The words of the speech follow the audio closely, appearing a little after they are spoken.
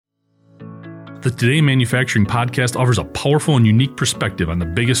The Today Manufacturing podcast offers a powerful and unique perspective on the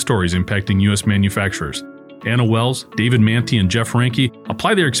biggest stories impacting U.S. manufacturers. Anna Wells, David Manty, and Jeff Ranke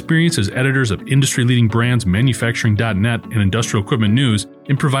apply their experience as editors of industry-leading brands Manufacturing.net and Industrial Equipment News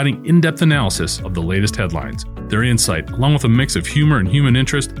in providing in-depth analysis of the latest headlines. Their insight, along with a mix of humor and human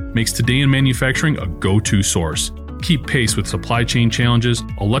interest, makes Today in Manufacturing a go-to source. Keep pace with supply chain challenges,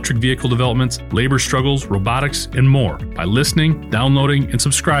 electric vehicle developments, labor struggles, robotics, and more by listening, downloading, and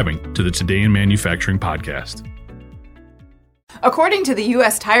subscribing to the Today in Manufacturing podcast. According to the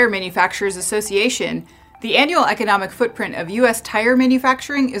U.S. Tire Manufacturers Association, the annual economic footprint of U.S. tire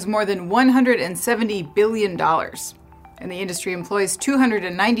manufacturing is more than $170 billion, and the industry employs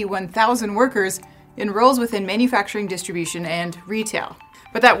 291,000 workers in roles within manufacturing, distribution, and retail.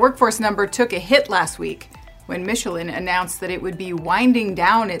 But that workforce number took a hit last week when Michelin announced that it would be winding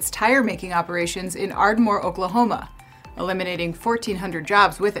down its tire-making operations in Ardmore, Oklahoma, eliminating 1,400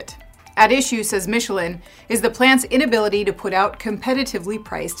 jobs with it. At issue, says Michelin, is the plant's inability to put out competitively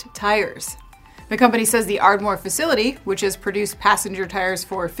priced tires. The company says the Ardmore facility, which has produced passenger tires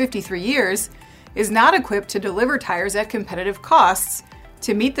for 53 years, is not equipped to deliver tires at competitive costs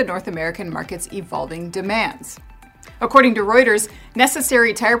to meet the North American market's evolving demands. According to Reuters,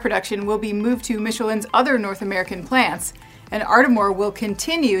 necessary tire production will be moved to Michelin's other North American plants, and Ardmore will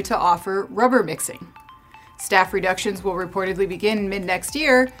continue to offer rubber mixing. Staff reductions will reportedly begin mid-next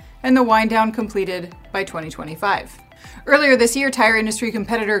year, and the wind-down completed by 2025. Earlier this year, tire industry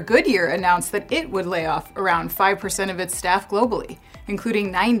competitor Goodyear announced that it would lay off around 5% of its staff globally,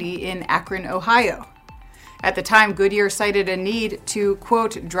 including 90 in Akron, Ohio. At the time, Goodyear cited a need to,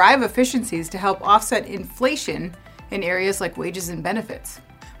 quote, drive efficiencies to help offset inflation in areas like wages and benefits.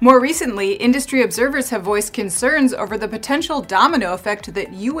 More recently, industry observers have voiced concerns over the potential domino effect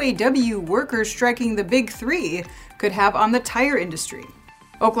that UAW workers striking the Big Three could have on the tire industry.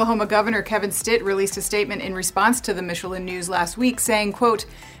 Oklahoma Governor Kevin Stitt released a statement in response to the Michelin news last week saying, quote,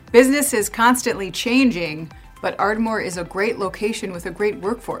 business is constantly changing, but Ardmore is a great location with a great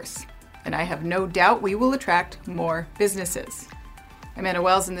workforce, and I have no doubt we will attract more businesses. I'm Anna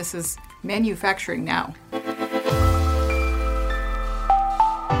Wells, and this is Manufacturing Now.